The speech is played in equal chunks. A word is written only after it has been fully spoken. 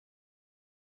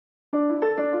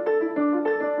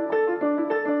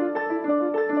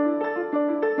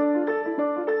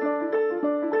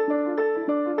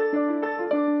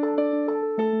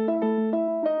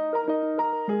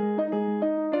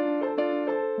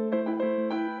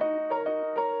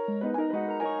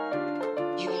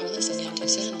to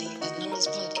Sandy and Nora's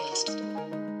podcast.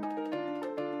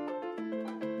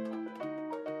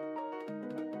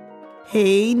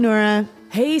 Hey, Nora.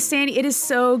 Hey, Sandy. It is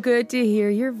so good to hear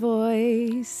your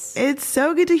voice. It's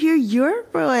so good to hear your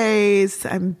voice.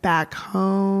 I'm back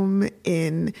home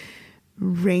in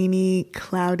rainy,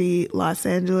 cloudy Los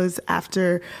Angeles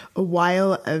after a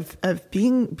while of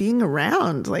being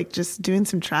around, like just doing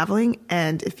some traveling.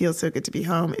 And it feels so good to be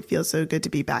home. It feels so good to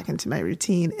be back into my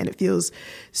routine. And it feels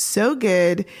so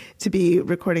good to be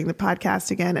recording the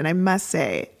podcast again. And I must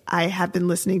say, I have been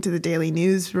listening to the daily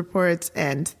news reports,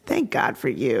 and thank God for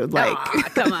you. Like,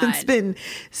 come on. It's been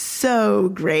so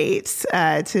great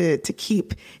to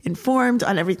keep informed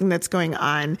on everything that's going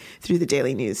on through the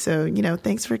daily news. So,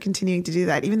 thanks for continuing to do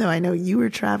that, even though I know you were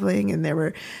traveling and there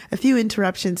were a few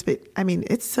interruptions. But I mean,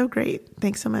 it's so great.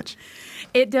 Thanks so much.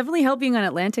 It definitely helped being on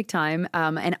Atlantic time.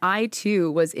 And I, too,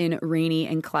 was in rainy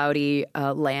and cloudy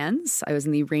lands. I was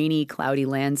in the rainy, cloudy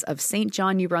lands of St.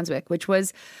 John, New Brunswick, which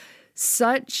was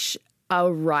such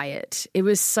a riot. It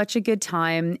was such a good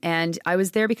time. And I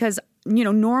was there because,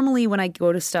 normally when I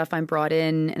go to stuff, I'm brought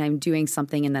in and I'm doing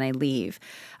something and then I leave.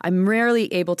 I'm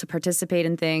rarely able to participate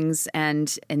in things.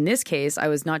 And in this case, I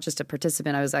was not just a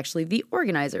participant, I was actually the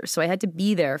organizer. So I had to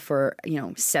be there for,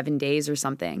 7 days or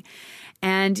something.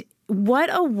 And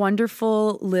what a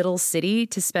wonderful little city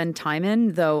to spend time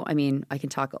in, though, I mean, I can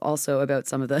talk also about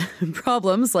some of the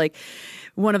problems, like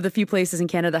one of the few places in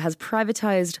Canada that has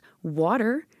privatized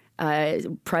water,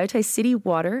 privatized city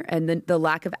water, and the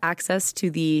lack of access to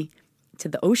the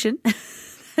ocean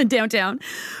downtown.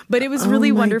 But it was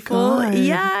really wonderful. God.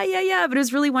 Yeah. But it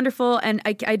was really wonderful. And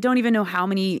I don't even know how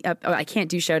many, I can't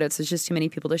do shout outs. There's just too many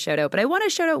people to shout out. But I want to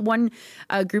shout out one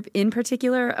group in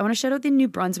particular. I want to shout out the New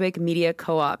Brunswick Media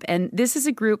Co-op. And this is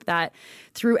a group that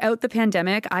throughout the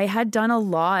pandemic, I had done a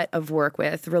lot of work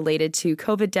with related to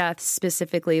COVID deaths,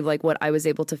 specifically like what I was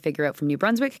able to figure out from New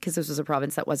Brunswick, because this was a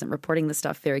province that wasn't reporting the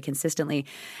stuff very consistently.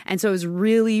 And so it was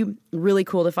really, really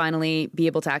cool to finally be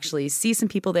able to actually see some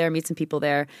people there, meet some people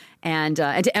there. And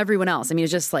to everyone else, I mean,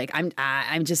 it's just like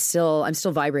I'm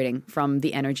still vibrating from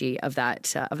the energy of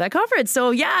that conference.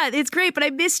 So yeah, it's great. But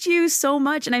I missed you so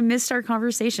much, and I missed our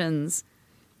conversations.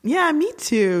 Yeah, me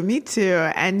too.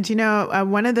 And,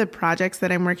 one of the projects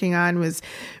that I'm working on was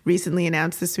recently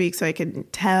announced this week, so I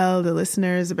could tell the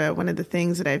listeners about one of the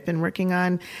things that I've been working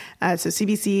on. So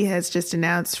CBC has just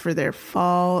announced for their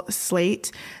fall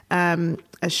slate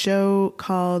a show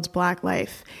called Black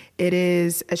Life. It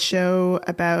is a show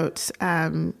about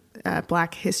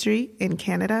Black history in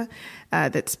Canada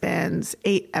that spans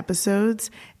 8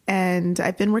 episodes. And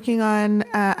I've been working on,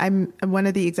 I'm one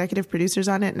of the executive producers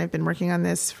on it, and I've been working on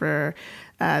this for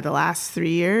the last 3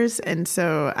 years. And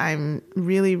so I'm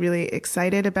really, really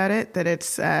excited about it, that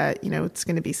it's, it's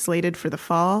going to be slated for the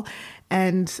fall.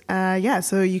 And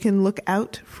so you can look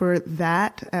out for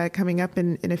that coming up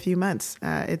in a few months.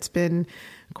 It's been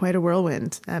quite a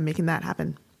whirlwind making that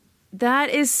happen. That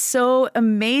is so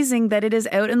amazing that it is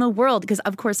out in the world, because,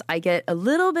 of course, I get a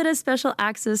little bit of special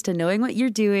access to knowing what you're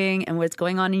doing and what's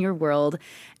going on in your world.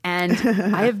 And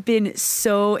I have been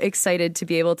so excited to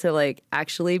be able to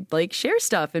actually share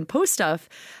stuff and post stuff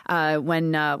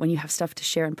when you have stuff to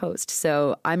share and post.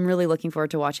 So I'm really looking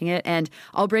forward to watching it. And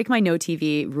I'll break my no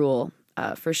TV rule.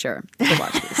 For sure, to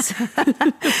watch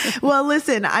this. Well,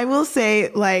 listen, I will say,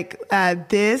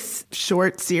 this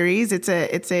short series, it's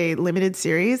a limited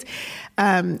series,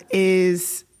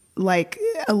 is like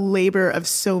a labor of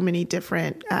so many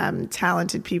different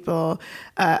talented people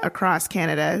across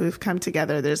Canada who've come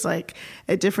together. There's like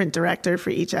a different director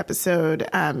for each episode.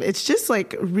 It's just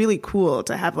really cool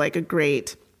to have a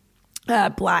great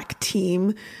Black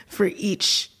team for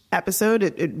each episode.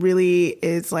 It really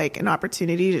is an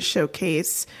opportunity to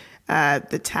showcase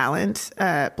the talent,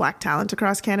 Black talent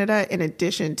across Canada, in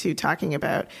addition to talking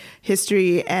about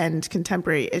history and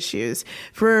contemporary issues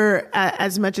for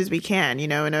as much as we can,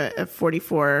 in a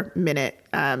 44-minute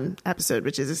episode,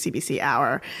 which is a CBC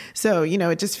hour. So,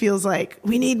 it just feels like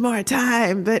we need more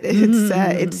time, but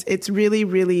it's really,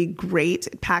 really great.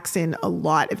 It packs in a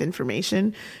lot of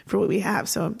information for what we have.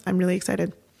 So I'm really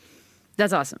excited.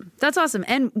 That's awesome.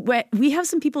 And we have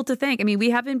some people to thank. I mean,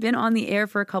 we haven't been on the air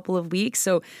for a couple of weeks.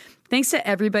 So thanks to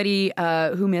everybody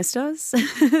who missed us.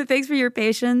 Thanks for your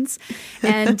patience.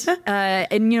 And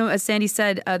as Sandy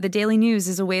said, the daily news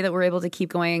is a way that we're able to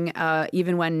keep going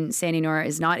even when Sandy Nora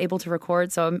is not able to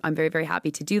record. So I'm very, very happy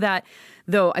to do that.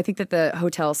 Though I think that the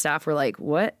hotel staff were like,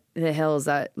 what the hell is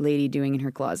that lady doing in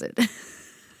her closet?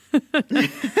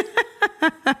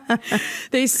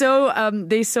 They so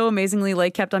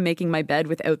amazingly kept on making my bed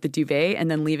without the duvet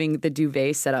and then leaving the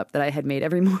duvet set up that I had made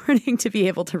every morning to be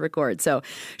able to record. So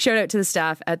shout out to the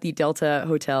staff at the Delta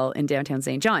Hotel in downtown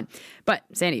St. John. But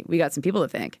Sandy, we got some people to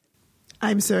thank.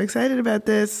 I'm so excited about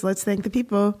this. Let's thank the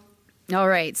people. All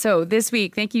right. So this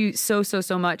week, thank you so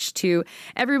much to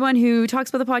everyone who talks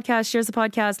about the podcast, shares the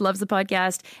podcast, loves the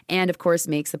podcast, and of course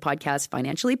makes the podcast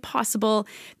financially possible.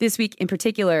 This week in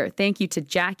particular, thank you to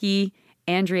Jackie,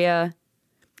 Andrea,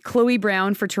 Chloe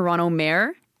Brown for Toronto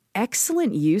Mayor.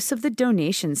 Excellent use of the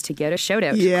donations to get a shout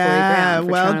out to Chloe Brown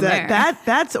for Toronto Mayor.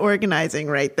 That's organizing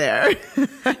right there.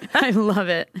 I love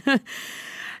it.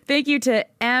 Thank you to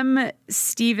M,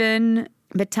 Stephen,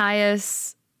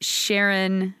 Matthias,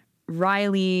 Sharon,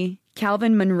 Riley,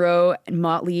 Calvin Monroe,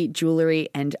 Motley Jewelry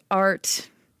and Art.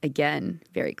 Again,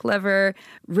 very clever.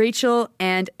 Rachel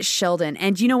and Sheldon.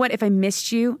 And you know what? If I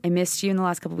missed you in the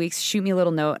last couple of weeks, shoot me a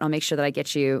little note and I'll make sure that I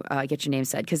get your name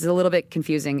said because it's a little bit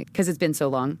confusing because it's been so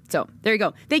long. So there you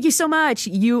go. Thank you so much.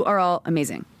 You are all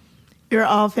amazing. You're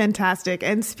all fantastic.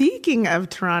 And speaking of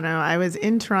Toronto, I was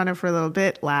in Toronto for a little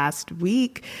bit last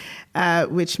week,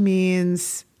 which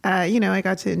means, I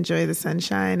got to enjoy the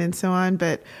sunshine and so on.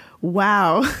 But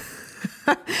wow,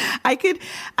 I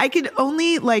could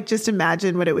only just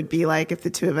imagine what it would be like if the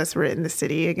two of us were in the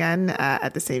city again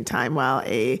at the same time while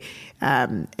a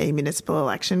municipal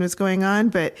election was going on.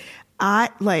 But I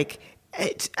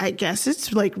guess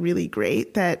it's really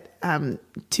great that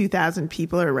 2,000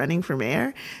 people are running for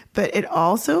mayor, but it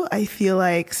also, I feel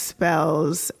like,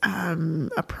 spells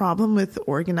a problem with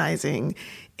organizing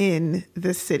in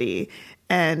the city.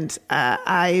 And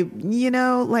it's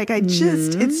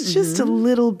just a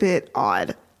little bit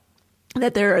odd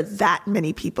that there are that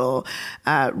many people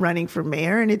running for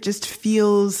mayor, and it just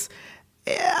feels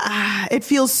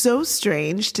so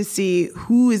strange to see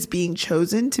who is being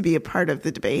chosen to be a part of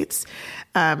the debates.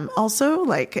 Also,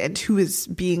 and who is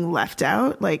being left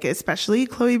out, especially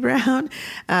Chloe Brown,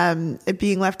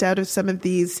 being left out of some of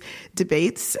these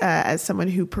debates as someone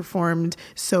who performed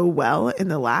so well in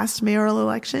the last mayoral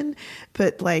election.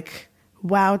 But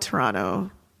wow,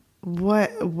 Toronto,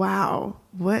 what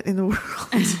in the world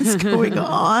is going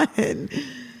on?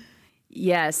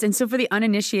 Yes. And so for the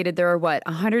uninitiated, there are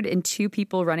 102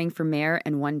 people running for mayor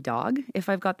and one dog, if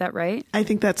I've got that right? I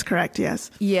think that's correct,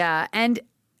 yes. Yeah. And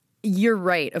you're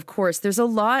right. Of course, there's a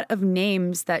lot of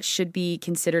names that should be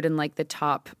considered in the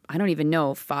top, I don't even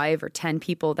know, 5 or 10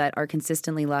 people that are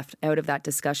consistently left out of that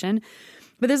discussion.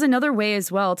 But there's another way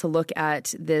as well to look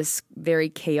at this very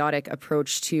chaotic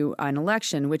approach to an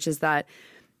election, which is that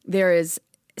there is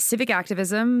civic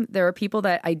activism. There are people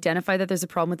that identify that there's a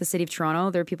problem with the city of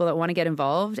Toronto. There are people that want to get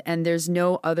involved, and there's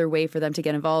no other way for them to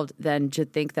get involved than to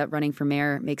think that running for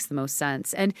mayor makes the most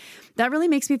sense. And that really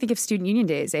makes me think of student union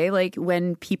days,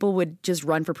 when people would just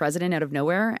run for president out of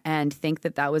nowhere and think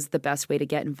that that was the best way to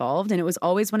get involved. And it was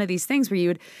always one of these things where you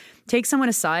would take someone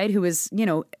aside who is,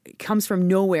 comes from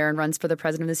nowhere and runs for the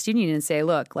president of the student union and say,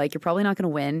 look, you're probably not going to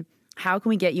win. How can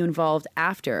we get you involved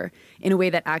after in a way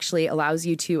that actually allows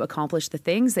you to accomplish the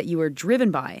things that you were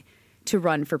driven by to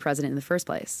run for president in the first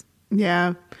place?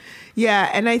 Yeah. Yeah.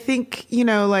 And I think,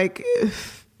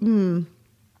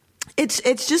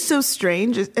 it's just so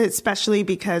strange, especially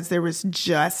because there was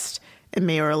just a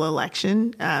mayoral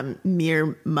election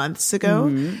mere months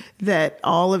ago, that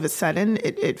all of a sudden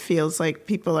it feels like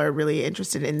people are really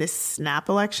interested in this snap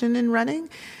election and running.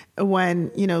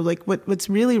 When, what's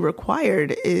really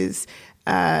required is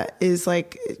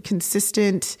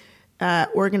consistent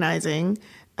organizing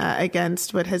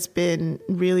against what has been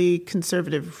really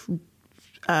conservative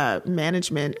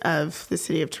management of the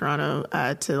city of Toronto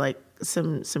to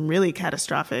some really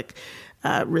catastrophic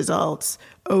results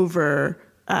over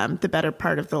the better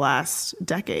part of the last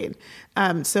decade.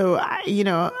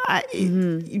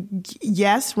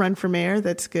 Yes, run for mayor,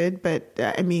 that's good. But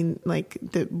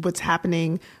what's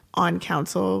happening on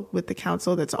council with the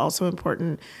council, that's also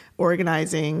important.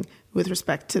 Organizing with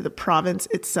respect to the province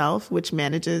itself, which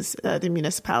manages the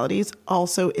municipalities,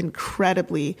 also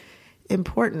incredibly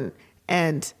important.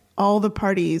 And all the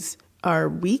parties are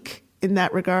weak in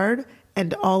that regard.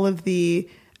 And all of the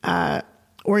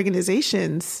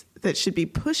organizations that should be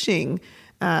pushing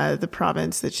the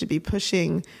province, that should be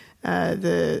pushing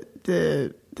the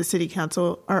city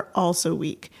council, are also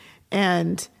weak.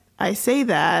 And I say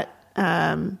that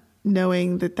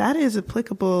knowing that is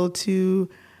applicable to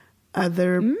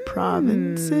other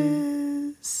provinces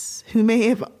who may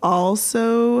have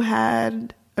also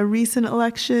had a recent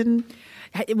election.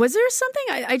 Was there something?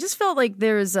 I just felt like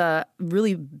there was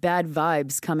really bad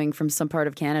vibes coming from some part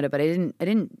of Canada, but I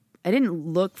didn't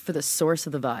look for the source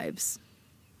of the vibes.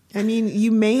 I mean,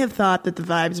 you may have thought that the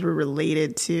vibes were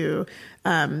related to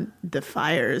the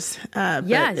fires. But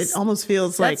it almost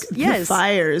feels like the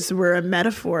fires were a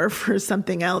metaphor for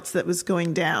something else that was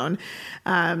going down.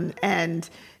 And,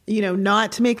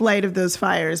 not to make light of those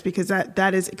fires, because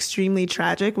that is extremely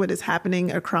tragic, what is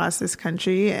happening across this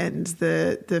country, and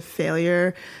the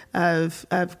failure of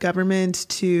government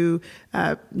to,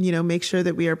 make sure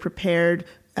that we are prepared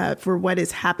for what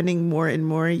is happening more and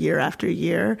more year after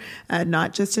year,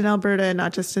 not just in Alberta,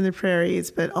 not just in the prairies,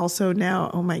 but also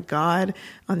now, oh my God,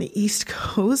 on the East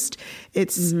Coast.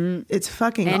 It's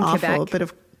fucking and awful.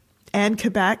 Quebec. And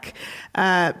Quebec.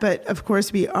 But of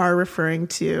course, we are referring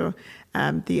to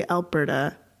the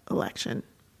Alberta election.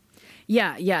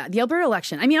 Yeah, the Alberta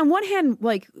election. I mean, on one hand,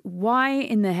 like, why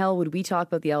in the hell would we talk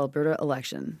about the Alberta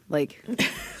election? Like,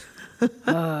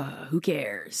 who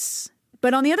cares?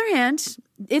 But on the other hand,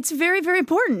 it's very, very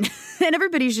important and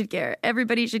everybody should care.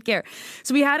 Everybody should care.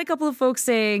 So we had a couple of folks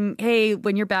saying, hey,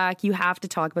 when you're back, you have to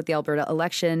talk about the Alberta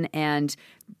election. And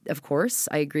of course,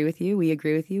 I agree with you. We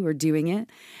agree with you. We're doing it.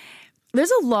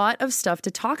 There's a lot of stuff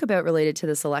to talk about related to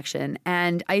this election.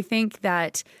 And I think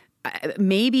that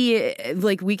maybe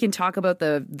like we can talk about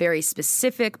the very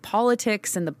specific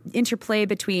politics and the interplay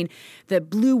between the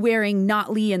blue wearing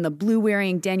Notley and the blue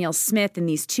wearing Danielle Smith and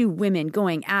these two women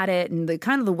going at it, and the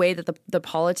kind of the way that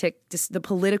the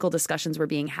political discussions were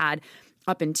being had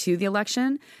up into the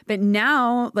election. But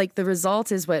now, like, the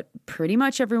result is what pretty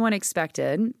much everyone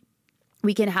expected.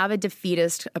 We can have a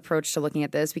defeatist approach to looking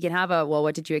at this. We can have a, well,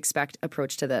 what did you expect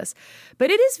approach to this? But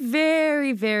it is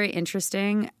very, very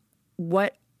interesting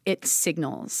what it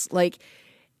signals. Like,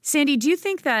 Sandy, do you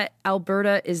think that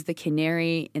Alberta is the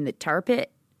canary in the tar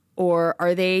pit? Or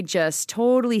are they just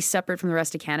totally separate from the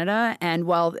rest of Canada? And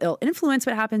while it'll influence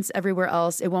what happens everywhere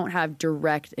else, it won't have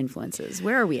direct influences.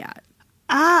 Where are we at?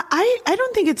 I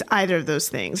don't think it's either of those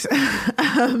things.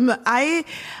 I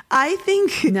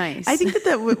think nice. I think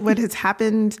that what has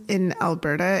happened in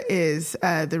Alberta is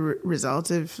the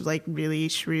result of like really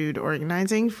shrewd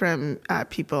organizing from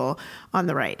people on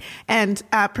the right, and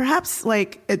perhaps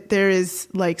like there is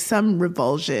like some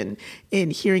revulsion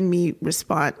in hearing me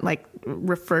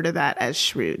refer to that as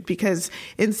shrewd, because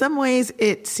in some ways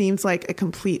it seems like a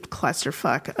complete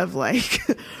clusterfuck of like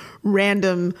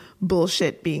random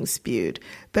bullshit being spewed.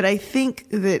 But I think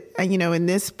that, in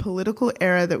this political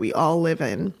era that we all live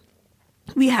in,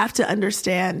 we have to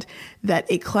understand that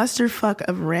a clusterfuck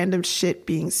of random shit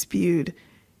being spewed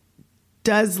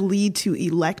does lead to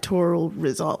electoral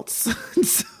results.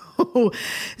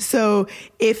 So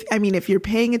if you're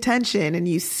paying attention and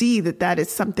you see that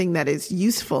is something that is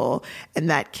useful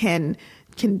and that can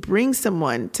bring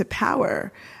someone to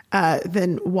power,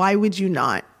 then why would you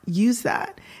not use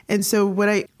that? And so what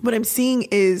I'm seeing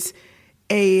is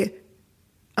a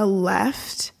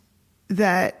left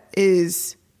that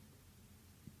is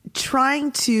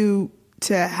trying to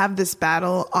have this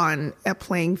battle on a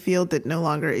playing field that no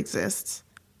longer exists,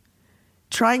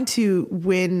 trying to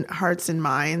win hearts and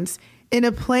minds in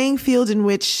a playing field in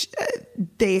which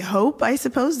they hope, I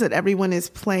suppose, that everyone is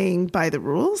playing by the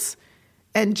rules.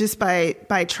 And just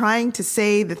by trying to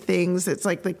say the things, it's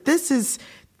like this is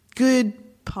good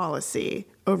policy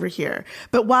over here.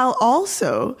 But while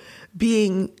also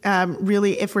being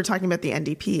really, if we're talking about the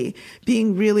NDP,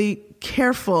 being really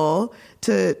careful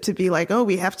to be like, oh,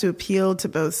 we have to appeal to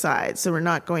both sides. So we're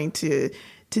not going to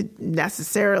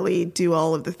necessarily do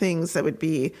all of the things that would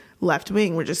be left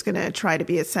wing. We're just going to try to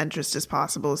be as centrist as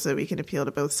possible so we can appeal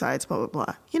to both sides, blah, blah,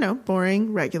 blah.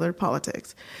 Boring, regular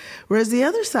politics. Whereas the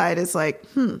other side is like,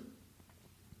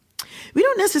 we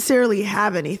don't necessarily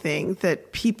have anything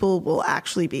that people will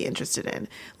actually be interested in.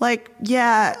 Like,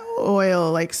 yeah,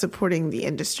 oil, like supporting the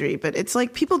industry, but it's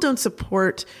like people don't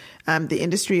support the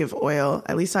industry of oil.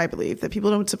 At least I believe that people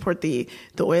don't support the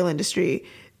oil industry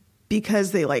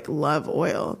because they like love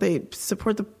oil. They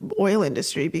support the oil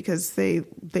industry because they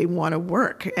want to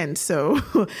work. And so,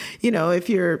 if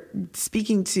you're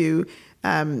speaking to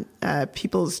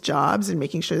people's jobs and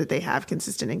making sure that they have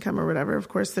consistent income or whatever, of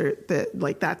course,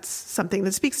 that's something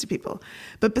that speaks to people.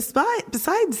 But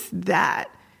besides that,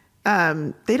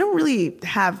 they don't really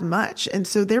have much. And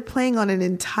so they're playing an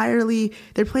entirely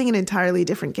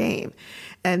different game.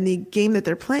 And the game that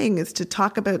they're playing is to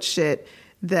talk about shit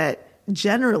that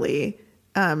generally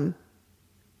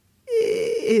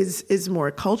is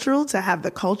more cultural, to have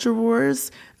the culture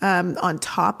wars on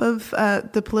top of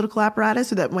the political apparatus,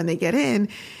 so that when they get in,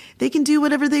 they can do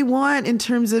whatever they want in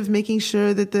terms of making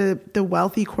sure that the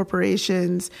wealthy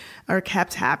corporations are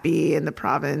kept happy in the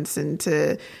province, and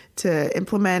to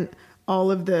implement all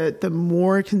of the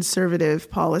more conservative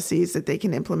policies that they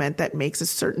can implement that makes a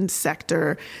certain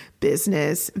sector,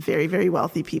 business, very, very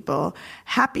wealthy people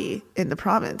happy in the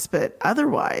province. But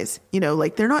otherwise,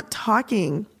 like they're not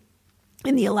talking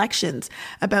in the elections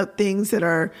about things that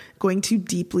are going to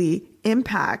deeply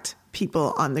impact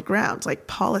people on the ground, like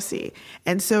policy.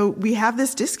 And so we have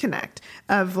this disconnect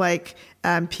of like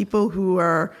people who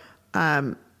are,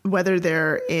 whether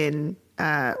they're in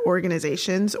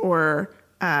organizations or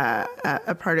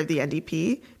a part of the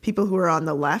NDP, people who are on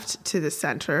the left to the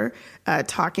center,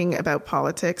 talking about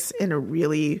politics in a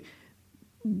really,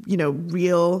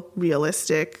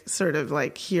 realistic sort of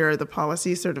like, here are the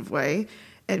policies sort of way.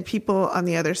 And people on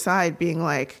the other side being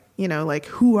like, like,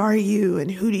 who are you and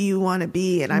who do you want to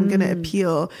be? And I'm going to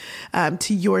appeal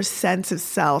to your sense of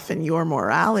self and your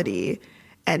morality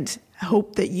and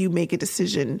hope that you make a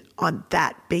decision on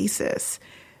that basis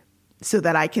so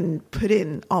that I can put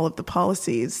in all of the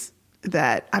policies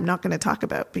that I'm not going to talk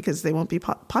about because they won't be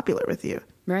popular with you.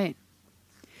 Right.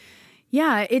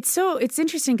 Yeah, it's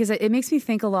interesting because it makes me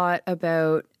think a lot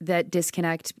about that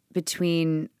disconnect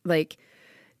between like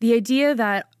the idea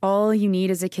that all you need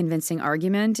is a convincing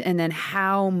argument and then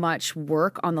how much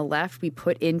work on the left we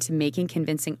put into making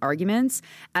convincing arguments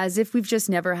as if we've just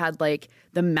never had like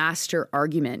the master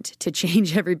argument to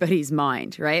change everybody's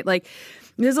mind, right? Like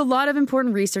there's a lot of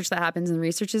important research that happens and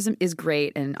research is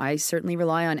great. And I certainly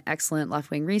rely on excellent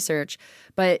left-wing research.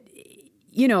 But,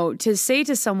 to say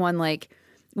to someone like,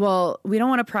 well, we don't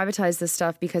want to privatize this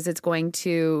stuff because it's going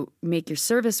to make your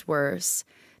service worse.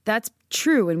 That's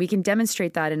true, and we can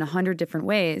demonstrate that in 100 different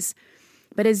ways.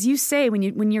 But as you say,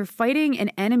 when you're fighting an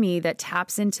enemy that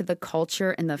taps into the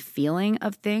culture and the feeling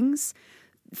of things,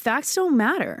 facts don't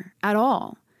matter at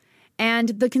all. And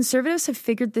the Conservatives have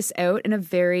figured this out in a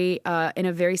very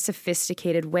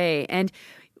sophisticated way. And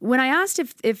when I asked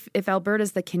if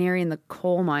Alberta's the canary in the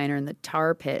coal mine or in the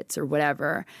tar pits or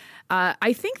whatever,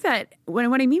 I think that what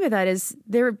I mean by that is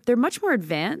they're much more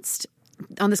advanced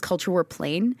on this culture war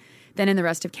plane than in the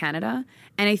rest of Canada.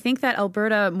 And I think that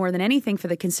Alberta, more than anything for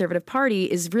the Conservative Party,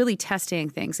 is really testing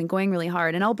things and going really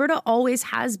hard. And Alberta always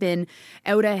has been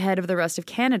out ahead of the rest of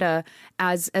Canada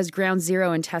as ground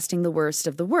zero in testing the worst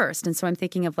of the worst. And so I'm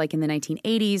thinking of like in the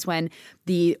 1980s when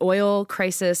the oil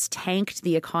crisis tanked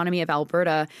the economy of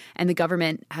Alberta and the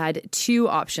government had two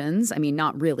options. I mean,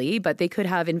 not really, but they could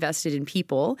have invested in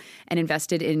people and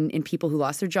invested in people who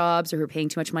lost their jobs or who are paying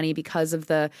too much money because of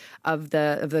the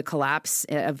collapse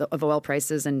of oil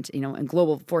prices and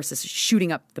global forces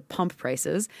shooting up the pump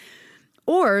prices.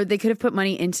 Or they could have put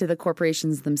money into the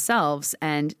corporations themselves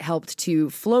and helped to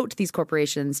float these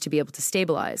corporations to be able to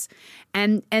stabilize.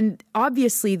 And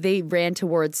obviously they ran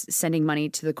towards sending money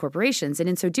to the corporations, and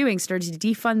in so doing started to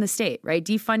defund the state, right?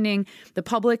 Defunding the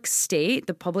public state,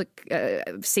 the public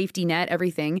safety net,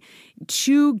 everything,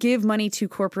 to give money to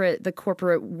the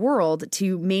corporate world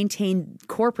to maintain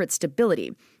corporate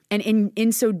stability. And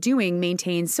in so doing,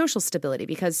 maintain social stability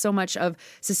because so much of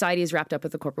society is wrapped up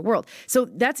with the corporate world. So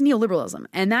that's neoliberalism.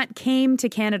 And that came to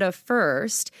Canada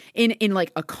first in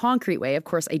like a concrete way. Of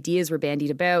course, ideas were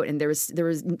bandied about and there was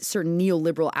certain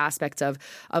neoliberal aspects of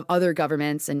other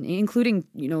governments and including,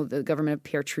 the government of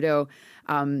Pierre Trudeau,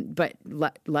 but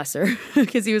lesser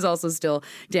because he was also still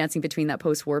dancing between that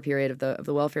post-war period of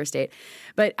the welfare state.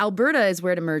 But Alberta is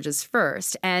where it emerges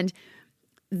first. And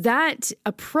that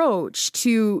approach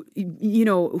to,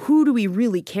 who do we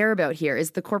really care about here? Is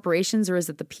it the corporations or is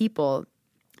it the people?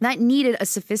 That needed a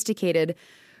sophisticated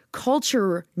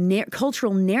cultural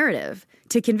narrative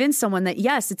to convince someone that,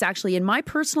 yes, it's actually in my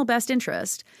personal best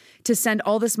interest to send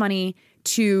all this money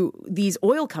to these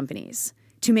oil companies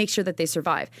to make sure that they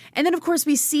survive. And then, of course,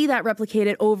 we see that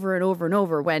replicated over and over and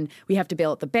over when we have to bail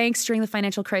out the banks during the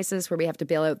financial crisis, where we have to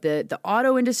bail out the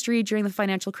auto industry during the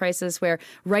financial crisis, where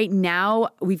right now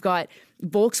we've got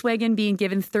Volkswagen being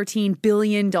given $13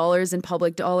 billion in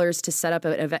public dollars to set up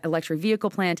an electric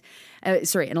vehicle plant,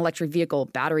 an electric vehicle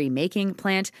battery making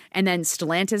plant. And then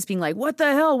Stellantis being like, what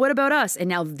the hell? What about us? And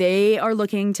now they are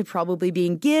looking to probably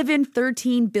being given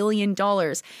 $13 billion.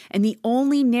 And the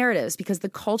only narratives, because the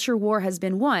culture war has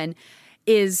been won,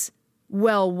 is,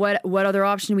 well, what other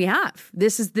option do we have?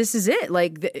 This is it.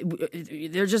 Like,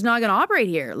 they're just not going to operate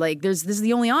here. Like, this is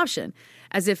the only option.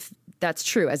 As if that's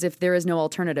true, as if there is no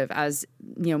alternative, as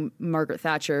Margaret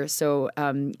Thatcher so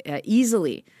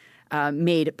easily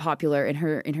made popular in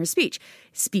her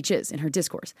speeches, in her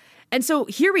discourse. And so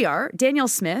here we are. Danielle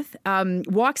Smith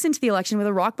walks into the election with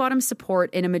a rock bottom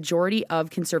support in a majority of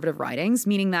Conservative ridings,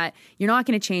 meaning that you're not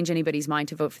going to change anybody's mind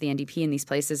to vote for the NDP in these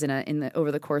places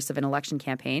over the course of an election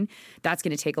campaign. That's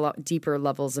going to take a lot deeper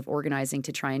levels of organizing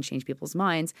to try and change people's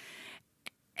minds.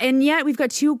 And yet we've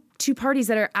got two parties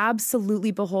that are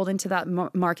absolutely beholden to that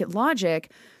market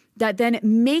logic that then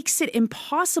makes it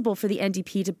impossible for the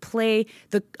NDP to play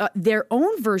their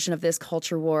own version of this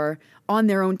culture war on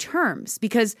their own terms,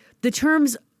 because the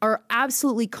terms are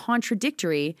absolutely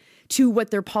contradictory to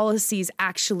what their policies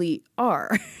actually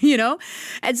are, you know?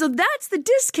 And so that's the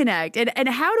disconnect. And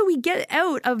how do we get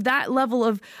out of that level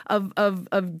of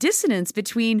dissonance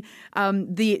between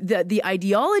the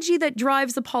ideology that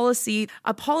drives the policy,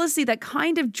 a policy that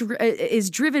kind of is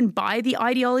driven by the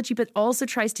ideology, but also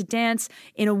tries to dance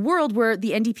in a world where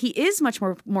the NDP is much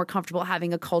more comfortable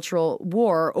having a cultural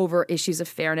war over issues of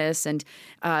fairness and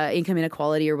income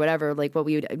inequality or whatever, like what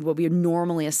we would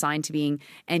normally assign to being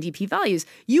NDP values.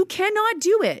 You cannot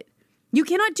do it. You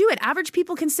cannot do it. Average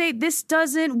people can say, this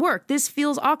doesn't work. This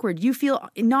feels awkward. You feel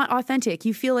not authentic.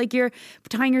 You feel like you're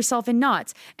tying yourself in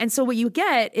knots. And so what you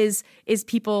get is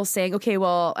people saying, okay,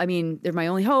 well, I mean, they're my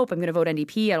only hope. I'm going to vote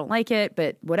NDP. I don't like it,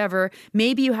 but whatever.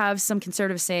 Maybe you have some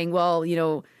conservatives saying, well, you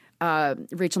know,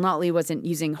 Rachel Notley wasn't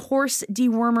using horse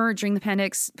dewormer during the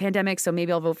pandemic, so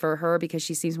maybe I'll vote for her because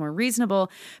she seems more reasonable.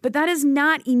 But that is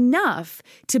not enough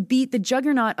to beat the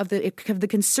juggernaut of the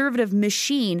conservative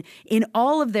machine in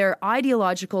all of their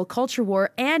ideological culture war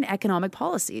and economic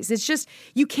policies. It's just,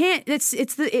 you can't,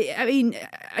 I mean,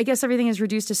 I guess everything is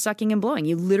reduced to sucking and blowing.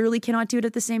 You literally cannot do it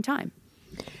at the same time.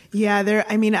 Yeah,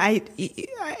 I mean, like,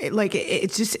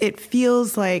 it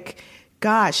feels like,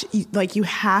 gosh, like you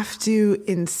have to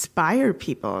inspire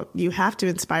people. You have to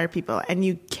inspire people, and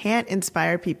you can't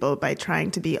inspire people by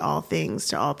trying to be all things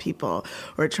to all people,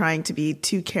 or trying to be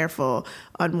too careful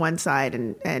on one side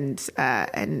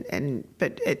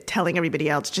but telling everybody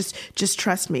else, just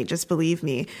trust me, just believe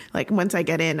me. Like, once I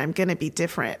get in, I'm going to be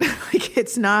different. Like,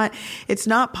 it's not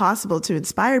possible to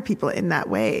inspire people in that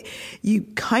way.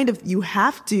 You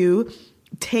have to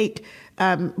take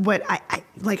what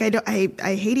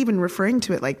I hate even referring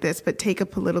to it like this, but take a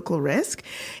political risk.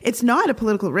 It's not a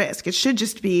political risk. It should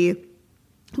just be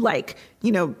like,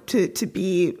 you know, to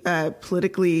be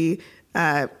politically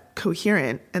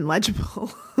coherent and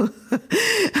legible.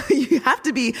 You have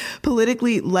to be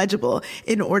politically legible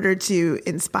in order to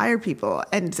inspire people.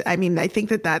 And I mean, I think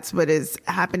that's what is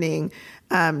happening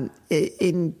in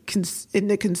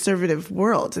the conservative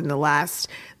world in the last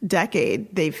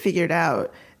decade. They've figured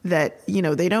out that, you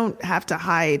know, they don't have to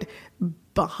hide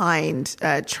behind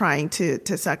trying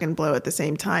to suck and blow at the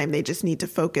same time. They just need to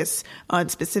focus on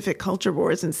specific culture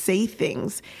wars and say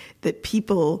things that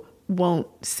people won't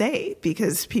say,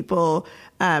 because people,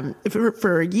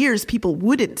 for years, people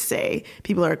wouldn't say.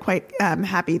 People are quite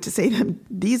happy to say them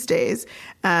these days,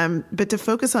 but to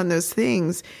focus on those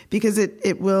things, because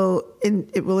it will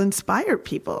inspire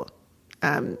people.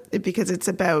 Because it's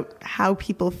about how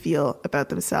people feel about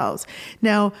themselves.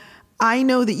 Now, I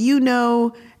know that you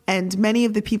know, and many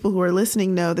of the people who are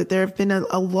listening know, that there have been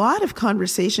a lot of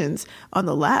conversations on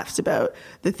the left about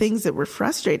the things that we're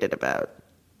frustrated about,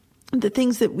 the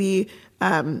things that we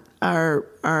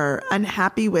are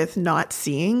unhappy with not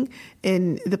seeing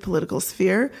in the political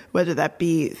sphere, whether that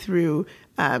be through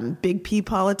big P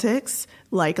politics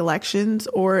like elections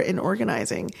or in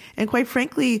organizing. And quite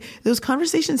frankly, those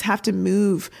conversations have to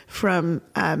move from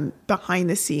behind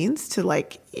the scenes to,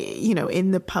 like, you know, in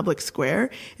the public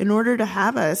square in order to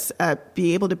have us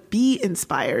be able to be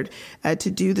inspired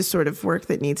to do the sort of work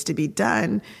that needs to be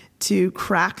done to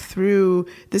crack through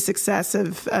the success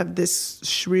of this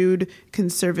shrewd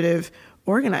conservative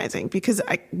organizing. Because,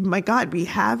 my God, we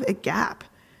have a gap.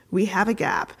 We have a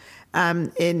gap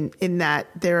in that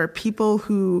there are people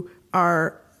who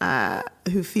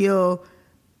feel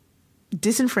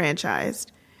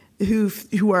disenfranchised,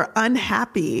 who are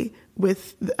unhappy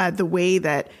with the way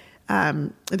that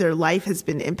their life has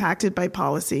been impacted by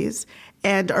policies,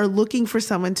 and are looking for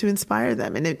someone to inspire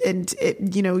them. And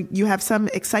it, you know, you have some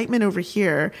excitement over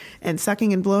here and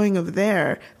sucking and blowing over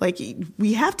there. Like,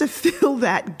 we have to fill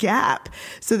that gap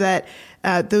so that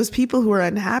those people who are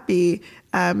unhappy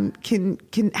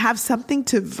can have something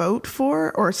to vote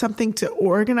for or something to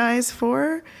organize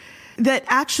for that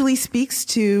actually speaks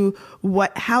to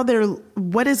what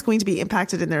is going to be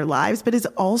impacted in their lives, but is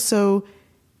also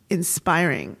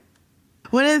inspiring.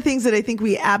 One of the things that I think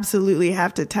we absolutely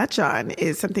have to touch on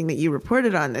is something that you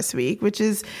reported on this week, which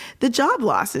is the job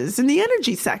losses in the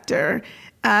energy sector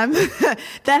that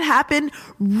happened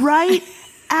right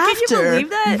after, Can you believe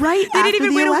that? Right they after didn't even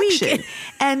the wait election. a week.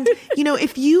 And,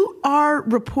 if you are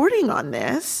reporting on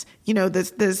this, the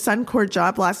Suncor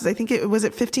job losses, I think it was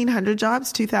 1,500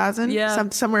 jobs,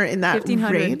 2,000, somewhere in that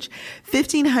 1,500. range,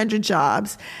 1,500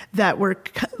 jobs that were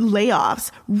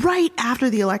layoffs right after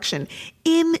the election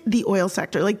in the oil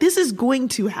sector. Like, this is going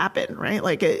to happen, right?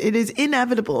 Like, it is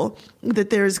inevitable that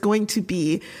there's going to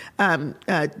be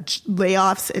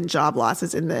layoffs and job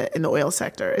losses in the oil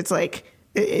sector. It's like,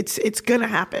 it's going to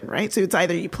happen, right? So it's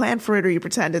either you plan for it or you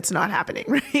pretend it's not happening,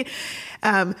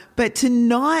 right? But to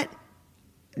not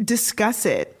discuss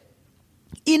it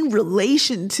in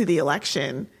relation to the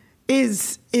election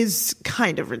is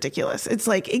kind of ridiculous. It's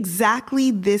like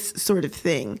exactly this sort of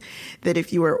thing that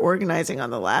if you are organizing on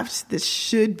the left, this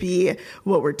should be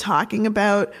what we're talking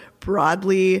about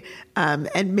broadly,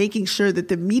 and making sure that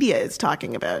the media is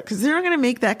talking about, because they're not going to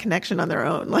make that connection on their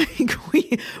own. Like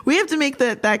we have to make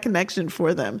that connection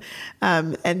for them.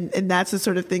 And that's the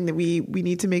sort of thing that we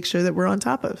need to make sure that we're on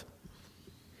top of.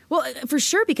 Well, for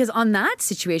sure, because on that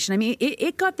situation, I mean,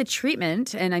 it got the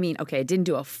treatment, and I mean, okay, it didn't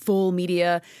do a full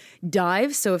media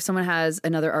dive, so if someone has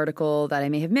another article that I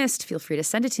may have missed, feel free to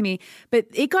send it to me, but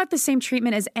it got the same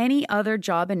treatment as any other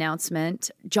job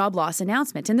loss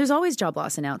announcement, and there's always job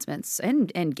loss announcements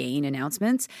and gain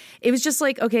announcements. It was just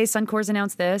like, okay, Suncor's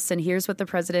announced this, and here's what the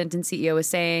president and CEO is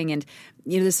saying, and,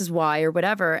 this is why, or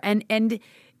whatever, and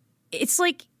it's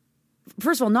like,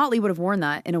 first of all, Notley would have worn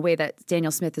that in a way that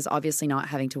Daniel Smith is obviously not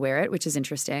having to wear it, which is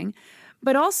interesting.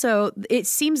 But also, it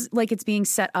seems like it's being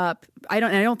set up, I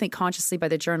don't think consciously by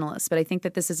the journalists, but I think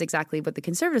that this is exactly what the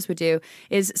Conservatives would do,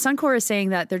 is Suncor is saying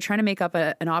that they're trying to make up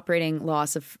an operating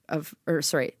loss or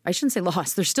sorry, I shouldn't say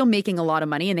loss. They're still making a lot of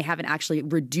money, and they haven't actually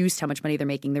reduced how much money they're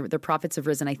making. Their profits have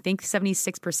risen, I think,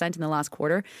 76% in the last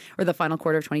quarter, or the final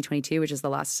quarter of 2022, which is the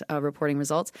last reporting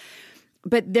results.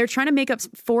 But they're trying to make up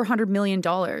 $400 million.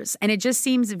 And it just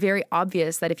seems very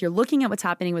obvious that if you're looking at what's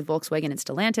happening with Volkswagen and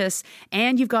Stellantis,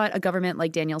 and you've got a government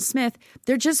like Daniel Smith,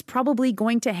 they're just probably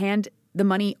going to hand the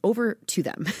money over to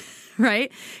them,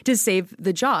 right, to save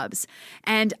the jobs.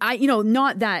 And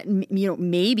not that,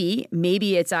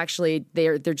 maybe it's actually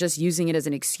they're just using it as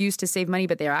an excuse to save money,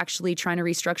 but they're actually trying to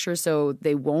restructure so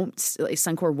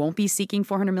Suncor won't be seeking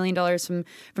 $400 million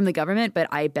from the government. But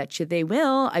I bet you they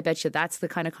will. I bet you that's the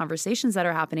kind of conversations that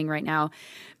are happening right now.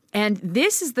 And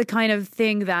this is the kind of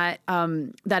thing that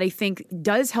I think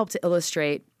does help to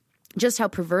illustrate just how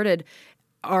perverted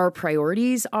our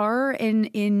priorities are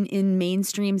in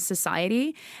mainstream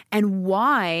society, and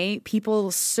why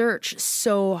people search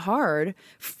so hard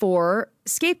for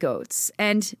scapegoats.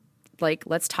 And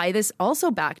let's tie this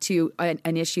also back to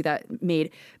an issue that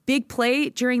made big play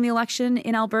during the election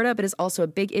in Alberta, but is also a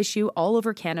big issue all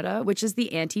over Canada, which is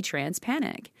the anti-trans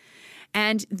panic.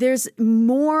 And there's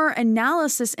more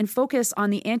analysis and focus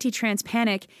on the anti-trans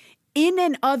panic in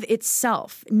and of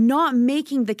itself, not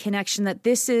making the connection that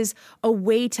this is a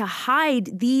way to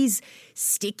hide these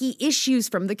sticky issues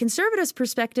from the Conservatives'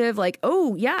 perspective. Like,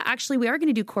 oh, yeah, actually, we are going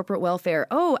to do corporate welfare.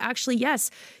 Oh, actually,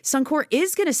 yes, Suncor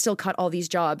is going to still cut all these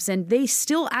jobs, and they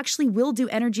still actually will do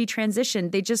energy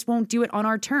transition. They just won't do it on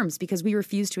our terms because we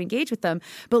refuse to engage with them.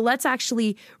 But let's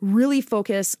actually really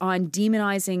focus on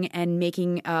demonizing and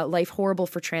making life horrible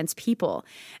for trans people.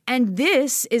 And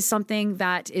this is something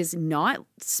that is not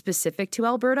specific to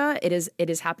Alberta. It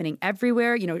is happening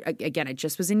everywhere. Again, I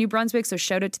just was in New Brunswick, so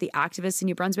shout out to the activists in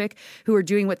New Brunswick who are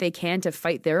doing what they can to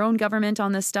fight their own government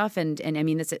on this stuff. And I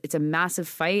mean, it's a massive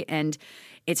fight, and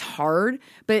it's hard.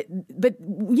 But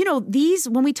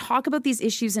when we talk about these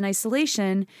issues in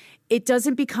isolation, it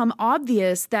doesn't become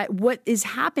obvious that what is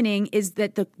happening is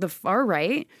that the far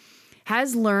right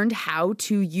has learned how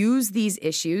to use these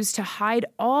issues to hide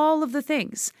all of the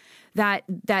things that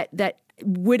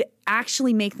would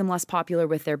actually make them less popular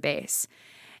with their base.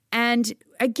 And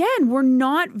again, we're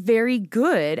not very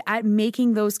good at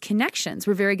making those connections.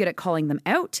 We're very good at calling them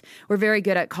out. We're very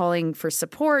good at calling for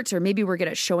support, or maybe we're good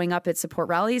at showing up at support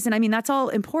rallies. And I mean, that's all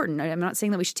important. I'm not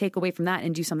saying that we should take away from that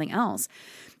and do something else.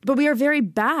 But we are very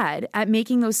bad at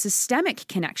making those systemic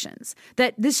connections,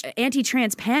 that this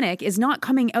anti-trans panic is not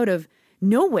coming out of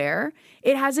nowhere.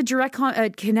 It has a direct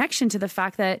connection to the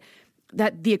fact that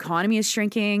the economy is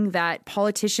shrinking, that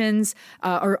politicians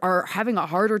are having a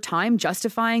harder time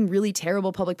justifying really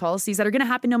terrible public policies that are going to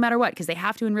happen no matter what, because they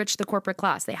have to enrich the corporate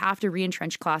class. They have to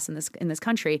re-entrench class in this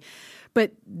country,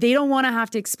 but they don't want to have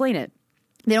to explain it.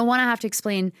 They don't want to have to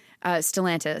explain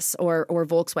Stellantis or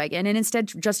Volkswagen. And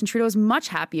instead, Justin Trudeau is much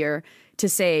happier to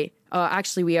say,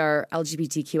 actually, we are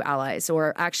LGBTQ allies,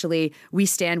 or actually, we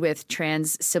stand with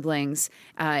trans siblings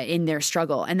in their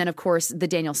struggle. And then, of course, the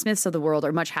Daniel Smiths of the world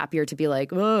are much happier to be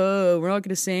like, oh, we're not going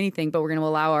to say anything, but we're going to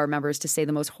allow our members to say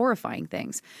the most horrifying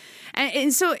things.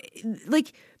 And so,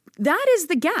 like, that is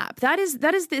the gap. That is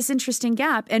this interesting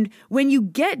gap. And when you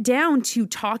get down to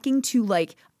talking to,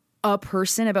 like, a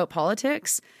person about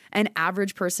politics, an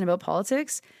average person about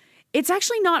politics, it's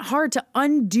actually not hard to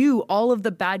undo all of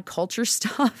the bad culture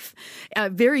stuff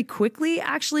very quickly,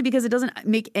 actually, because it doesn't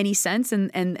make any sense.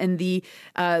 And the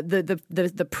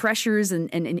pressures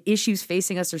and issues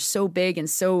facing us are so big and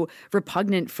so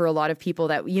repugnant for a lot of people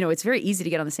that, you know, it's very easy to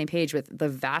get on the same page with the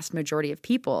vast majority of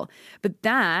people. But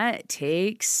that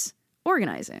takes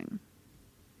organizing.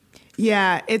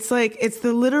 Yeah, it's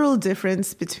the literal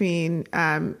difference between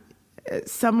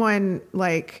someone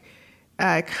like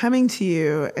coming to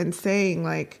you and saying,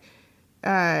 like,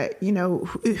 you know,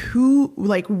 who,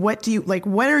 like, what do you, like,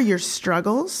 what are your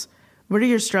struggles? What are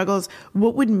your struggles?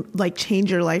 What would, like,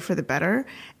 change your life for the better?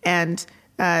 And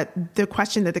the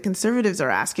question that the Conservatives are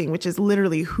asking, which is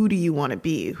literally, who do you want to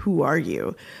be? Who are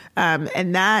you?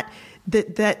 And that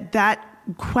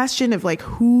question of, like,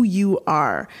 who you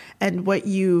are and what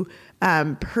you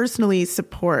personally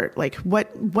support, like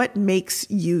what makes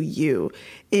you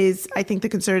is, I think the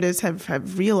Conservatives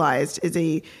have realized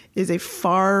is a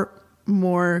far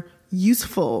more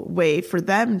useful way for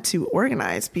them to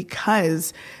organize,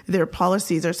 because their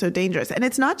policies are so dangerous. And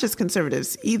it's not just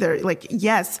Conservatives either. Like,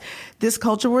 yes, this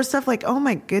culture war stuff, like, oh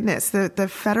my goodness, the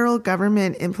federal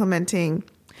government implementing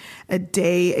a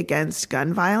day against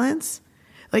gun violence,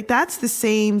 like, that's the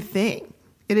same thing.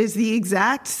 It is the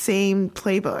exact same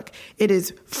playbook. It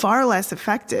is far less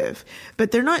effective,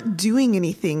 but they're not doing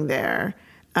anything there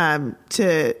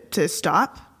to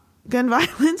stop gun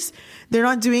violence. They're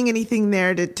not doing anything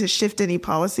there to shift any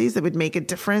policies that would make a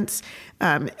difference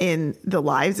in the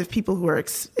lives of people who are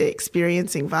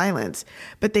experiencing violence.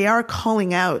 But they are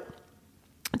calling out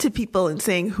to people and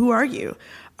saying, who are you?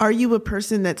 Are you a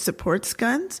person that supports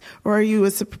guns, or are you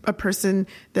a person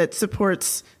that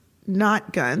supports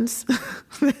not guns,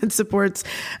 that supports,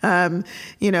 gun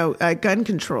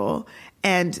control?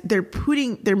 And they're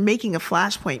making a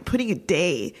flashpoint, putting a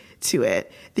day to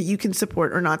it that you can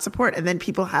support or not support. And then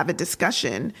people have a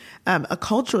discussion, a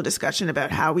cultural discussion about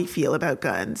how we feel about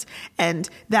guns. And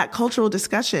that cultural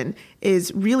discussion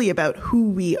is really about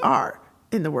who we are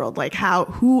in the world, like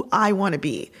who I want to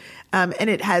be. And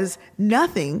it has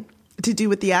nothing to do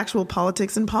with the actual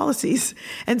politics and policies.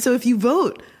 And so if you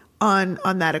vote on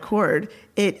that accord,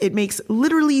 it makes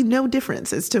literally no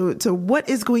difference as to what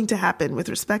is going to happen with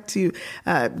respect to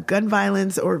gun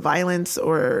violence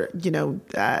or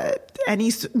any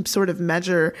sort of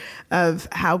measure of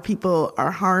how people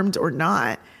are harmed or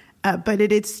not. But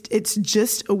it's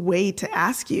just a way to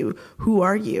ask you, who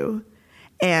are you?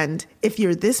 And if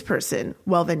you're this person,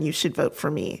 well, then you should vote for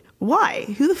me. Why?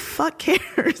 Who the fuck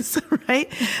cares,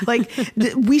 right? Like,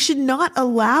 we should not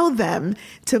allow them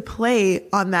to play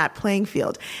on that playing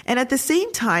field. And at the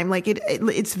same time, like,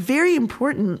 it's very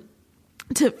important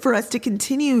for us to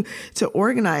continue to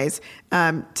organize,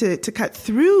 to cut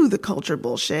through the culture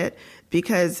bullshit,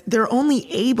 because they're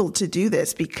only able to do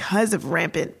this because of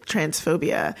rampant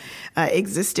transphobia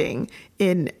existing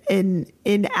in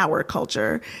our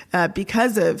culture,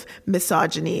 because of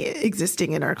misogyny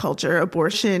existing in our culture,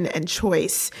 abortion and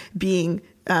choice being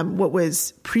what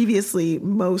was previously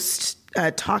most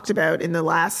talked about in the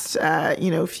last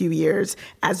few years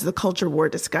as the culture war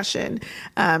discussion,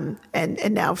 and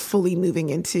now fully moving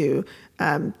into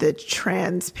the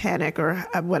trans panic, or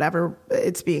whatever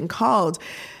it's being called.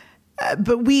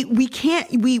 But we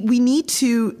need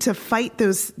to fight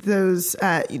those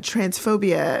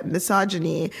transphobia,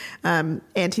 misogyny,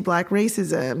 anti-Black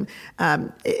racism,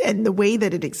 and the way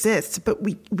that it exists. But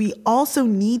we also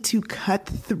need to cut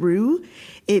through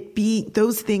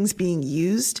those things being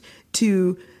used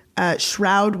to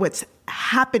shroud what's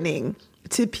happening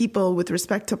to people with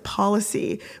respect to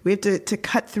policy. We have to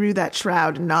cut through that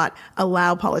shroud and not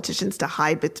allow politicians to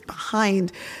hide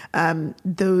behind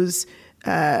those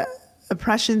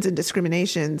oppressions and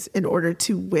discriminations in order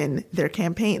to win their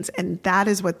campaigns. And that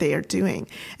is what they are doing.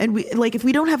 And if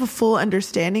we don't have a full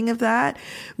understanding of that,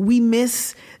 we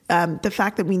miss the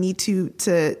fact that we need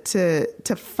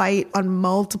to fight on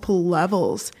multiple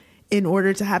levels in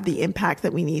order to have the impact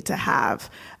that we need to have.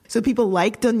 So people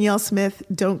like Danielle Smith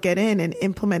don't get in and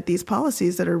implement these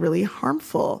policies that are really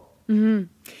harmful.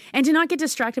 And to not get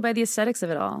distracted by the aesthetics of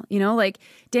it all. You know, like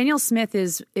Danielle Smith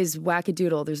is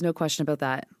wackadoodle. There's no question about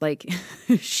that. Like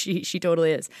she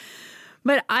totally is.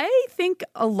 But I think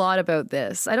a lot about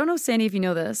this. I don't know, Sandy, if you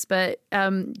know this, but do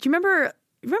you remember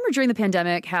during the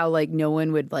pandemic how like no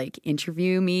one would like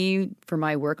interview me for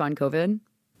my work on COVID?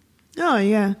 Oh,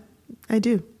 yeah, I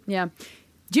do. Yeah.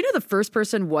 Do you know the first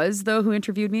person was, though, who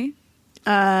interviewed me?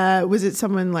 Was it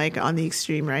someone like on the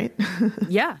extreme right?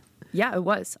 Yeah. Yeah, it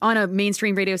was on a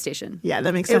mainstream radio station. Yeah,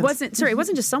 that makes sense. It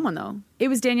wasn't just someone, though. It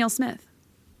was Danielle Smith.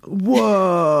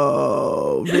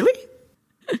 Whoa. Really?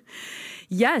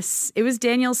 Yes, it was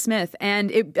Danielle Smith.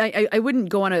 And I wouldn't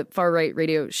go on a far right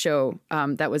radio show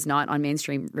that was not on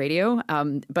mainstream radio.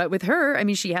 But with her, I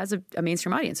mean, she has a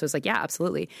mainstream audience. So it's like, yeah,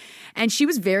 absolutely. And she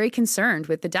was very concerned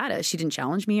with the data. She didn't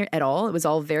challenge me at all. It was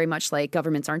all very much like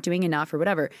governments aren't doing enough or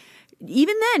whatever.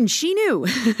 Even then, she knew.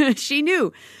 She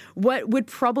knew what would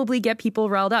probably get people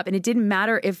riled up. And it didn't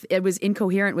matter if it was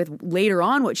incoherent with later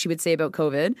on what she would say about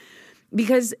COVID.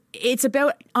 Because it's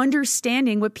about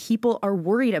understanding what people are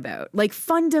worried about, like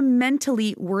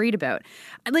fundamentally worried about.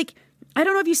 Like, I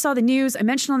don't know if you saw the news. I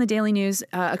mentioned on the Daily News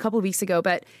a couple of weeks ago,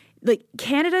 but like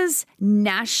Canada's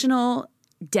national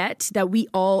debt that we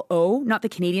all owe, not the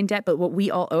Canadian debt, but what we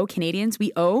all owe, Canadians,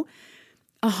 we owe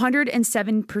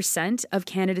 107% of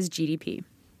Canada's GDP.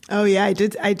 Oh, yeah, I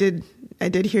did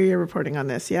hear your reporting on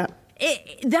this. Yeah.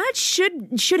 That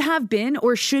should have been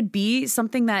or should be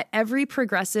something that every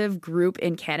progressive group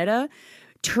in Canada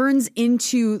turns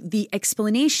into the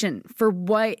explanation for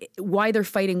why they're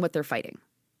fighting what they're fighting,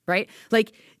 right?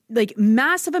 Like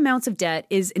massive amounts of debt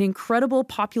is an incredible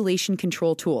population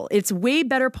control tool. It's way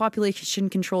better population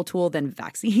control tool than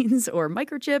vaccines or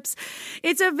microchips.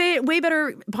 It's a way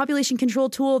better population control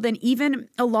tool than even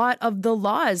a lot of the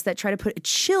laws that try to put a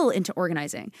chill into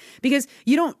organizing. Because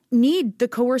you don't need the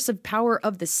coercive power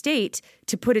of the state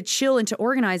to put a chill into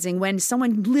organizing when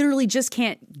someone literally just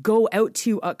can't go out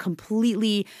to a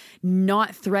completely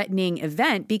not threatening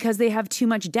event because they have too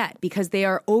much debt, because they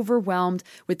are overwhelmed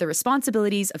with the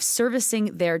responsibilities of servicing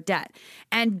their debt.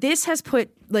 And this has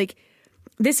put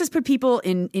people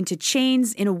into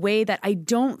chains in a way that I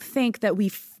don't think that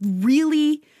we've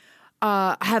really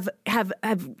have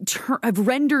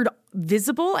rendered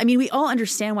visible. I mean, we all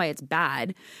understand why it's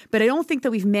bad, but I don't think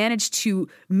that we've managed to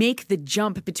make the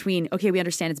jump between, okay, we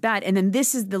understand it's bad, and then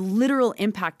this is the literal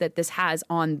impact that this has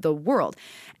on the world.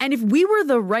 And if we were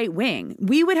the right wing,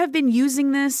 we would have been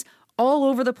using this all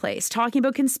over the place, talking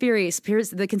about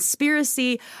the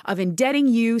conspiracy of indebting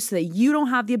you so that you don't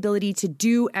have the ability to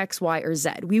do X, Y, or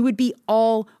Z. We would be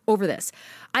all over this.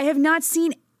 I have not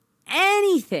seen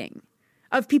anything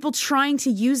of people trying to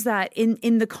use that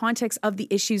in the context of the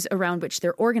issues around which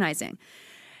they're organizing.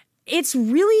 It's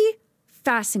really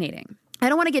fascinating. I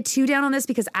don't want to get too down on this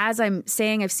because as I'm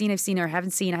saying I've seen, or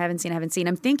haven't seen,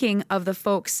 I'm thinking of the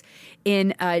folks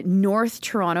in Northwest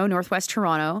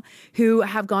Toronto, who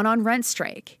have gone on rent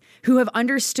strike, who have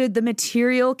understood the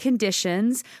material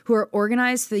conditions, who are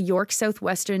organized the York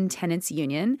Southwestern Tenants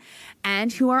Union,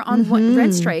 and who are on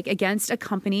rent strike against a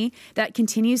company that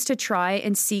continues to try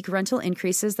and seek rental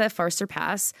increases that far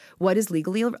surpass what is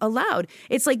legally allowed.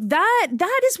 It's like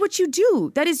that is what you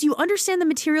do. That is, you understand the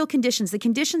material conditions, the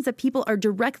conditions that people are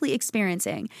directly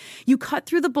experiencing. You cut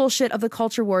through the bullshit of the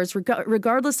culture wars,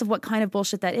 regardless of what kind of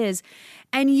bullshit that is,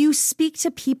 and you speak to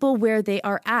people where they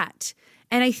are at.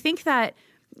 And I think that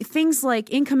things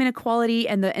like income inequality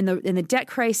and the debt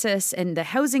crisis and the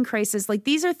housing crisis, like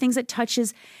these are things that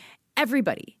touches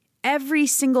everybody, every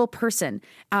single person.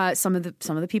 Some of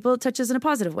the people it touches in a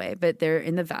positive way, but they're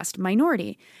in the vast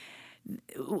minority.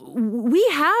 We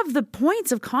have the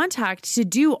points of contact to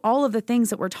do all of the things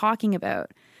that we're talking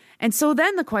about. And so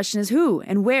then the question is who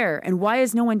and where and why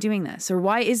is no one doing this? Or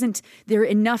why isn't there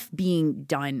enough being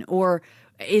done? Or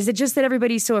is it just that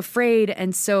everybody's so afraid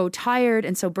and so tired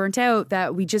and so burnt out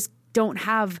that we just don't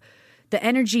have the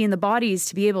energy and the bodies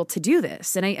to be able to do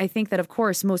this? And I think that, of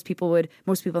course, most people on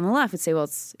the left would say, well,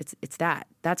 it's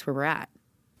that's where we're at.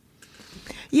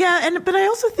 Yeah, but I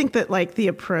also think that like the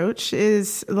approach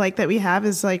is like that we have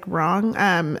is like wrong.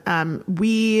 That's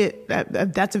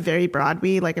a very broad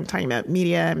we. Like I'm talking about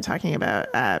media, I'm talking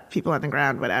about people on the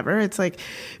ground, whatever. It's like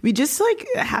we just like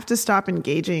have to stop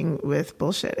engaging with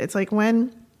bullshit. It's like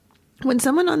when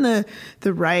someone on the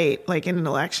right, like in an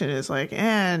election, is like,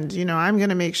 and I'm going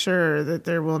to make sure that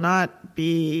there will not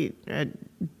be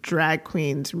drag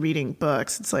queens reading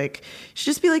books. It's like, you should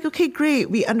just be like, okay,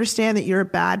 great. We understand that you're a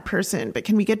bad person, but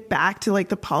can we get back to like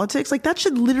the politics? Like that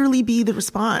should literally be the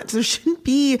response. There shouldn't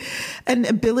be an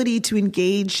ability to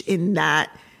engage in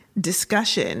that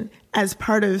discussion as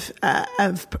part of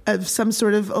some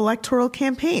sort of electoral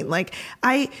campaign. Like,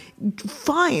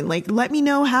 fine, like, let me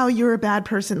know how you're a bad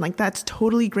person. Like, that's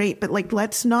totally great. But like,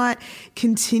 let's not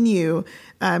continue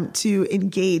to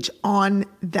engage on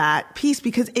that piece,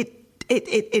 because it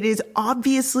is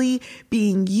obviously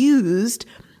being used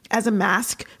as a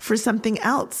mask for something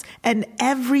else. And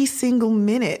every single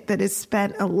minute that is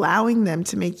spent allowing them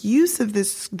to make use of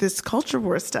this culture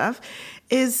war stuff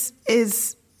is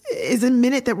a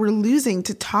minute that we're losing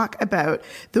to talk about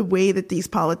the way that these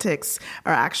politics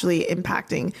are actually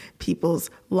impacting people's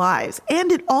lives.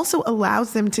 And it also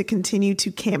allows them to continue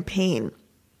to campaign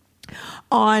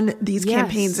on these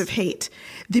campaigns of hate.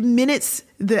 The minutes,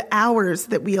 the hours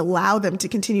that we allow them to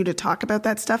continue to talk about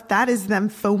that stuff, that is them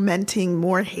fomenting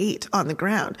more hate on the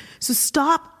ground. So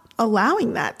stop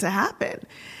allowing that to happen.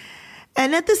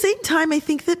 And at the same time, I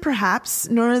think that perhaps,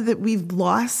 Nora, that we've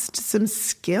lost some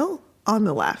skill on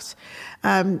the left.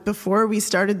 Before we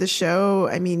started the show,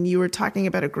 I mean, you were talking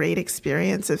about a great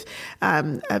experience of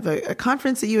a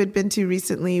conference that you had been to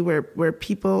recently where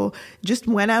people just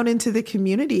went out into the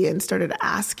community and started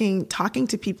talking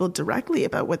to people directly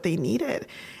about what they needed.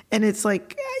 And it's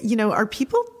like, are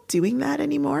people doing that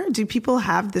anymore? Do people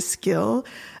have the skill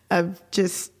of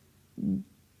just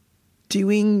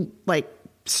doing like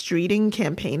streeting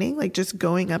campaigning, like just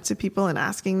going up to people and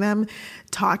asking them,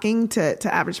 talking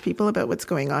to average people about what's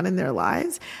going on in their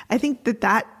lives? I think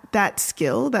that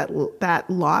skill, that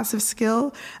loss of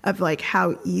skill of like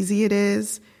how easy it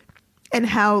is and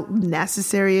how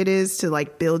necessary it is to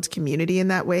like build community in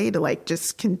that way, to like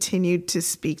just continue to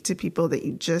speak to people that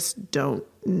you just don't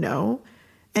know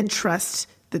and trust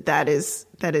that is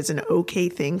an okay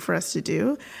thing for us to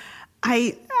do.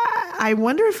 I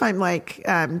wonder if I'm like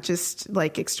just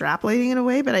like extrapolating in a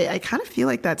way, but I kind of feel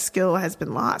like that skill has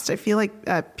been lost. I feel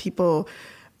like people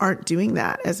aren't doing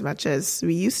that as much as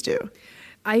we used to.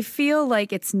 I feel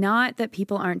like it's not that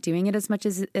people aren't doing it as much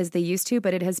as they used to,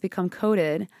 but it has become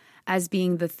coded as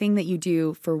being the thing that you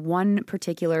do for one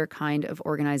particular kind of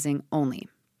organizing only.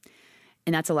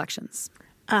 And that's elections.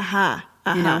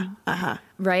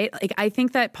 Right? Like, I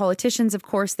think that politicians, of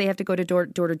course, they have to go to door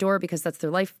to door because that's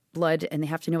their lifeblood and they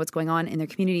have to know what's going on in their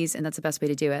communities, and that's the best way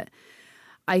to do it.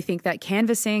 I think that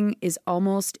canvassing is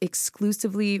almost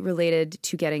exclusively related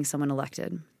to getting someone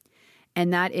elected.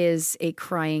 And that is a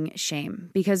crying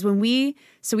shame, because when we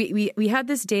had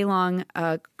this day-long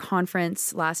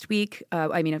conference last week,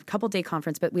 a couple-day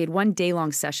conference, but we had one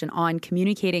day-long session on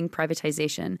communicating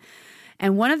privatization.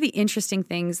 And one of the interesting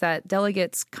things that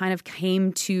delegates kind of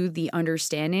came to the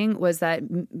understanding was that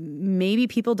maybe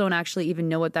people don't actually even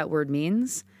know what that word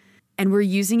means. And we're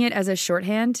using it as a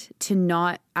shorthand to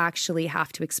not actually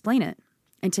have to explain it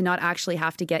and to not actually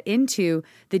have to get into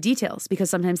the details, because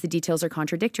sometimes the details are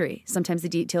contradictory. Sometimes the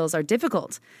details are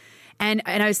difficult. And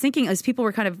I was thinking, as people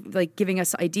were kind of like giving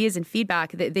us ideas and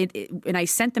feedback, and I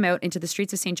sent them out into the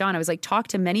streets of St. John, I was like, talk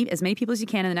to as many people as you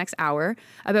can in the next hour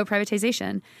about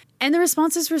privatization. And the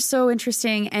responses were so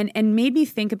interesting and made me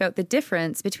think about the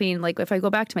difference between, like, if I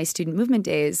go back to my student movement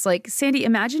days, like, Sandy,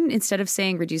 imagine instead of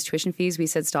saying reduce tuition fees, we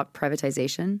said stop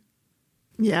privatization.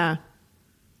 Yeah.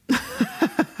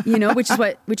 Which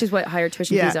is what higher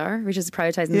tuition fees are, which is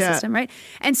privatizing the system, right?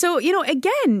 And so,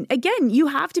 again, you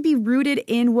have to be rooted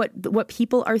in what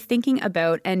people are thinking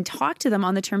about and talk to them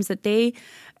on the terms that they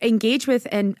engage with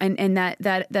and that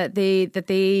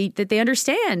they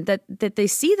understand, that they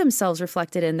see themselves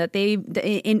reflected in, that they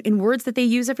in words that they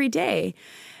use every day.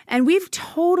 And we've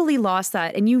totally lost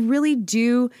that. And you really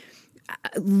do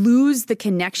lose the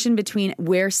connection between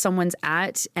where someone's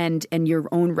at and your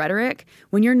own rhetoric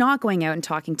when you're not going out and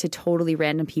talking to totally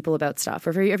random people about stuff,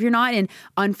 or if you're not in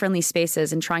unfriendly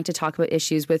spaces and trying to talk about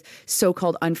issues with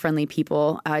so-called unfriendly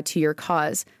people to your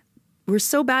cause. We're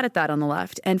so bad at that on the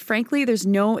left. And frankly, there's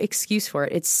no excuse for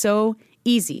it. It's so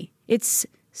easy. It's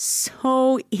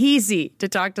so easy to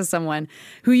talk to someone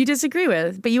who you disagree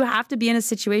with, but you have to be in a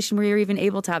situation where you're even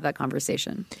able to have that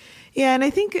conversation. Yeah, and I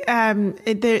think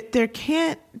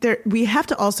we have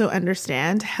to also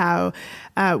understand how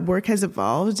work has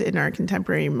evolved in our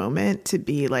contemporary moment to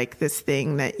be like this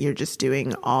thing that you're just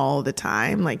doing all the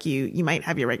time. Like you might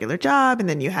have your regular job and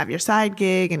then you have your side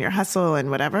gig and your hustle and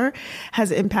whatever,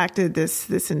 has impacted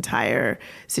this entire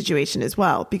situation as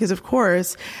well. Because of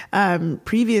course,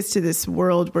 previous to this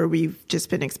world where we've just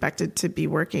been expected to be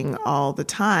working all the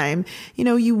time,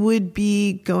 you would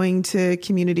be going to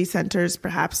community centers,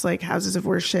 perhaps like houses of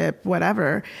worship,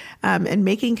 whatever, and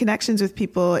making connections with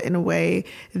people in a way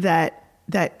that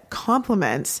that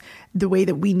complements the way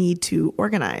that we need to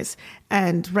organize.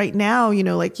 And right now,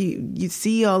 like you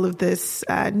see all of this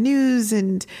news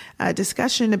and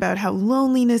discussion about how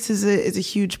loneliness is a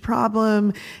huge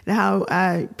problem and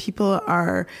how people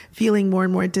are feeling more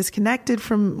and more disconnected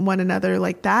from one another.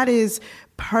 Like that is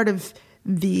part of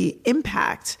the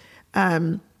impact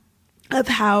of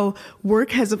how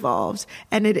work has evolved,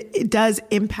 and it does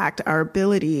impact our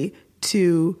ability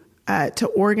to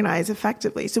organize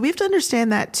effectively. So we have to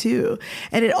understand that too.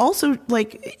 And it also,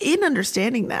 like, in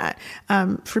understanding that,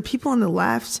 for people on the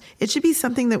left, it should be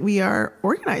something that we are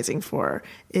organizing for,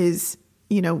 is,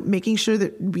 making sure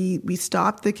that we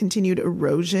stop the continued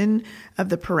erosion of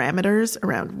the parameters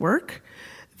around work,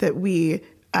 that we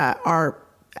are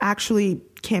actually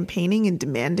campaigning and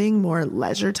demanding more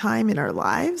leisure time in our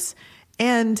lives,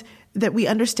 and that we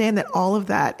understand that all of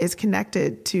that is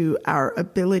connected to our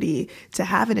ability to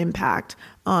have an impact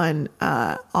on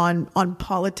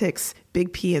politics,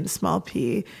 big P and small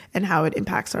p, and how it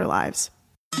impacts our lives.